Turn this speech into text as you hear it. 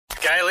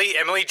Gailey,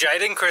 Emily,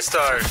 Jaden,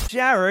 Christo.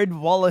 Jared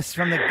Wallace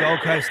from the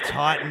Gold Coast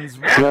Titans.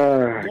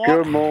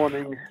 Good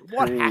morning.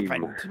 What team.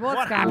 happened? What's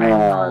What going happened?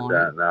 I on?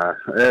 don't know.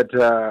 It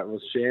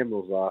was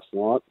shambles last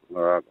night.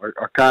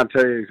 I can't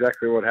tell you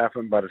exactly what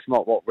happened, but it's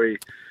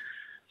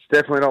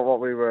definitely not what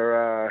we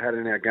were had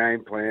in our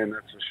game plan.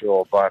 That's for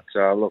sure. But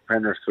look,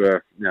 Penrith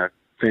were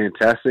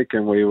fantastic,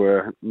 and we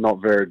were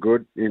not very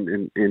good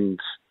in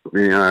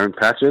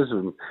patches,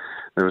 and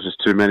there was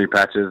just too many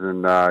patches,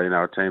 and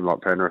a team like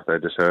Penrith, they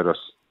just hurt us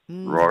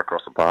right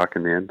across the park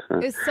in the end. So.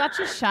 It's such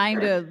a shame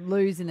to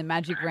lose in the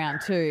Magic round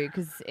too,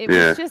 because it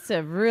was just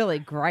a really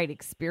great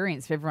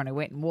experience for everyone who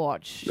went and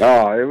watched.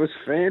 Oh, it was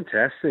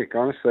fantastic,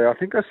 honestly. I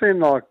think I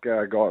seen a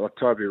guy like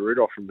Toby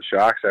Rudolph from the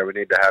Sharks say we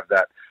need to have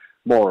that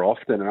more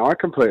often, and I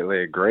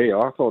completely agree.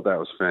 I thought that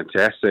was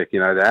fantastic.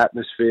 The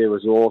atmosphere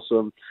was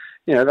awesome.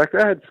 They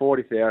had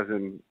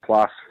 40,000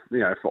 plus,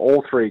 for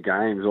all three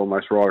games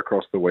almost right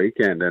across the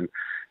weekend, and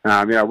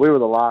we were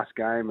the last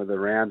game of the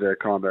round to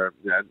kind of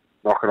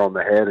knock it on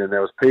the head, and there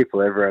was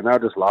people everywhere, and they were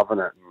just loving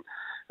it.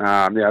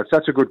 And, it's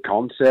such a good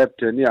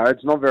concept, and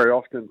it's not very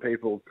often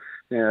people,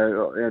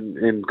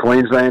 in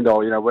Queensland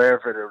or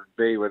wherever it would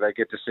be, where they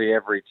get to see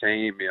every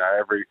team,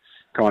 every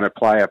kind of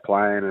player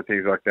playing and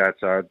things like that.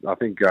 So I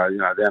think the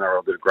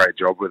NRL did a great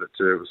job with it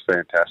too. It was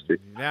fantastic.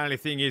 The only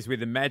thing is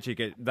with the Magic,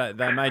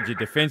 they made your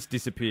defence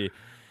disappear.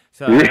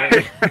 So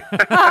that's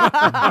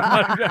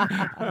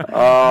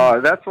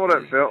what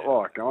it felt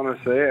like.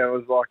 Honestly, it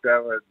was like they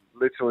were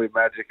literally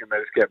Magic, and they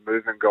just kept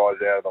moving guys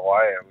out of the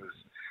way. It was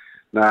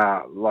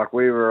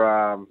we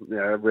were.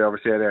 We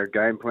obviously had our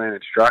game plan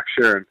and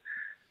structure,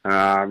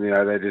 and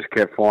they just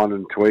kept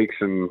finding tweaks,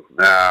 and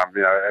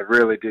it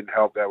really didn't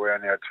help that we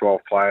only had 12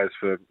 players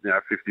for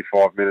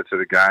 55 minutes of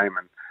the game,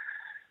 and.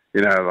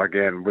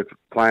 Again, with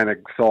playing a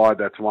side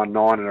that's won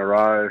 9 in a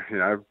row,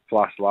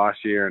 plus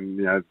last year,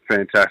 and,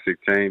 fantastic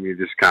team, you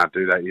just can't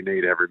do that. You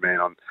need every man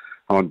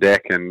on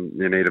deck, and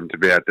you need them to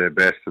be at their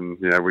best, and,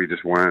 we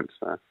just weren't.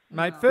 So.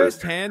 Mate,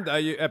 first hand,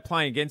 you are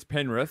playing against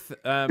Penrith.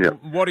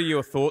 What are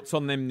your thoughts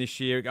on them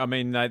this year? I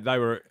mean, they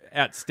were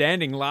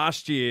outstanding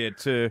last year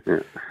to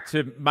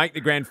make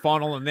the grand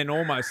final and then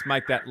almost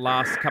make that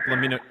last couple of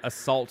minute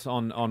assault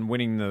on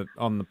winning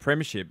the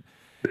premiership.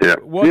 Yeah.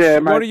 What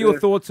are your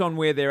thoughts on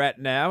where they're at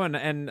now,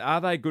 and are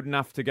they good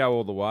enough to go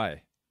all the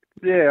way?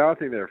 Yeah, I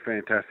think they're a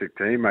fantastic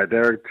team, mate.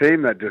 They're a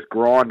team that just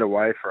grind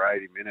away for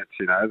 80 minutes.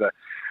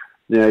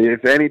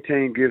 If any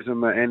team gives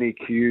them any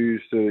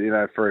cues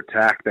to for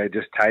attack, they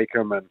just take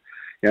them, and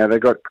they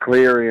got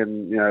Cleary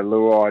and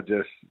Luai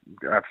just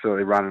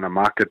absolutely running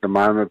amok at the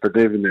moment. But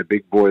even their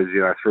big boys,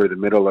 through the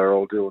middle, they're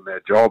all doing their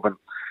job, and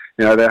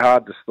they're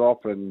hard to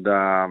stop. And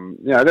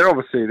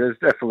there's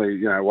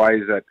definitely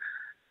ways that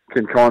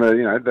can kind of,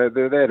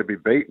 they're there to be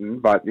beaten,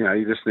 but,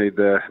 you just need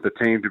the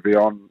team to be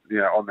on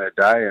their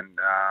day. And,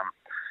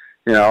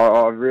 we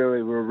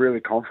were really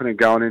confident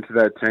going into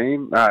that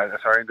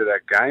into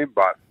that game,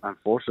 but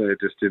unfortunately it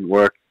just didn't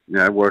work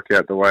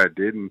out the way it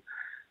did. And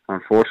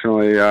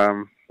unfortunately,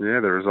 the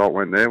result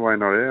went their way,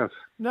 not ours.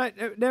 Now,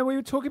 we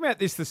were talking about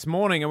this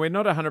morning, and we're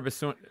not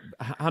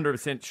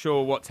 100%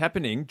 sure what's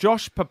happening.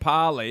 Josh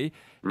Papali,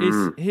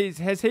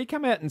 has he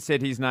come out and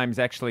said his name's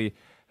actually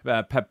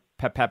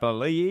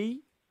Papali'i?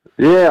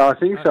 Yeah, I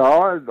think so.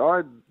 I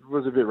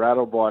was a bit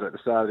rattled by it at the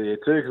start of the year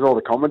too, because all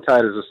the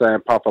commentators are saying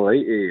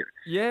Papali'i.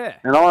 Yeah.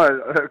 And I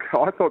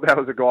thought that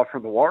was a guy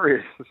from the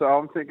Warriors, so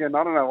I'm thinking,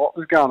 I don't know what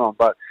was going on.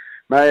 But,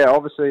 mate,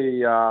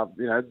 obviously,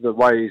 the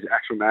way his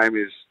actual name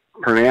is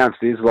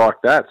pronounced is like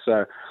that.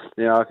 So,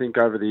 I think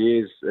over the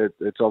years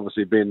it's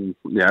obviously been,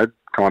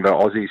 kind of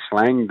Aussie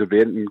slanged a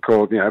bit and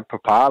called,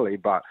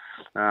 Papali, but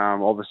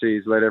obviously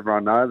he's let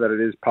everyone know that it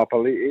is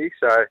Papali'i.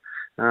 So,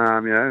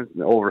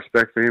 all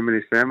respect for him and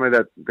his family,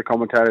 that the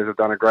commentators have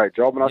done a great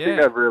job. And I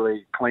think they've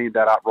really cleaned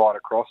that up right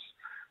across,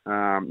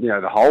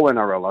 the whole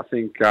NRL. I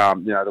think,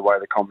 the way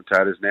the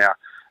commentators now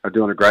are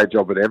doing a great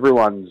job with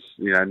everyone's,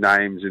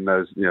 names in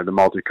those, the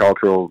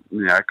multicultural,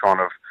 kind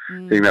of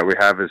thing that we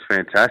have is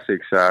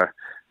fantastic. So,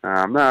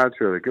 no,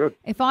 it's really good.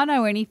 If I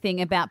know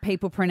anything about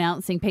people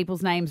pronouncing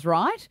people's names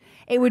right,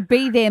 it would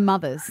be their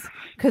mothers.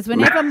 Because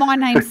whenever my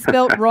name's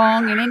spelt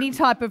wrong in any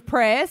type of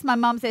prayers, my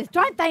mum says,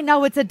 don't they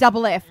know it's a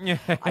double F?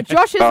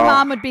 Josh's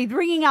mum would be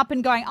ringing up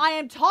and going, I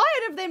am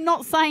tired of them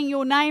not saying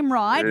your name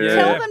right. Yeah.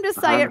 Tell them to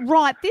say it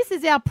right. This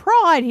is our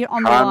pride here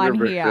on the line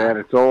 100%.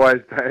 here.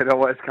 It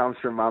always comes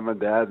from mum and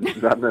dad,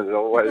 doesn't it? It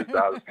always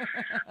does.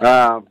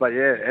 But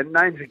yeah, and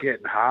names are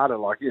getting harder.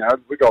 Like,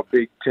 we got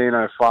big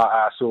Tino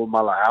Fa'asul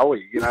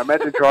Malawi.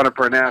 Imagine trying to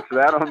pronounce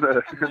that on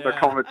the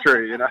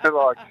commentary, they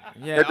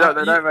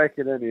don't make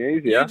it any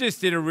easier. You just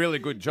did a really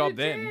good job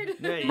then.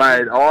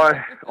 Mate,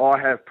 I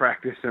have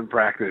practice and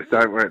practice.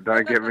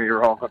 Don't get me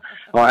wrong.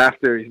 I have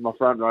to. He's my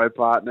front row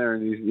partner,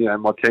 and he's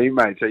my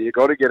teammate. So you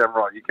got to get him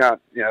right. You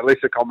can't. At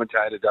least a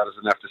commentator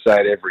doesn't have to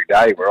say it every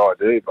day, where I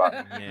do.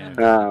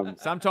 But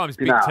sometimes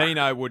Big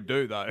Tino would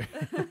do though.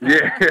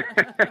 Yeah.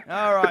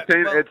 All right.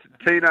 It's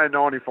Tino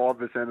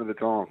 95% of the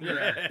time.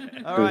 Yeah.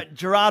 All right,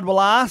 Gerard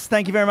Wallace,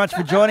 thank you very much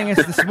for joining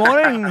us this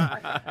morning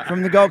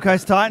from the Gold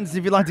Coast Titans.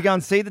 If you'd like to go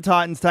and see the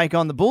Titans take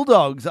on the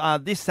Bulldogs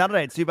this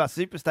Saturday at Subar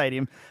Super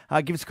Stadium,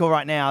 give us a call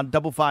right now,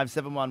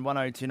 5571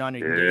 1029.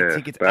 You can get your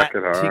tickets at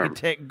Ticket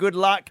Tech. Good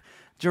luck.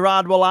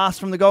 Gerard Wallace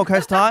from the Gold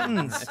Coast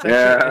Titans. It's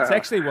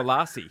actually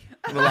Wallasey.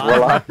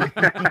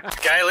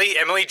 Gailey,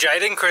 Emily,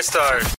 Jade and Christo.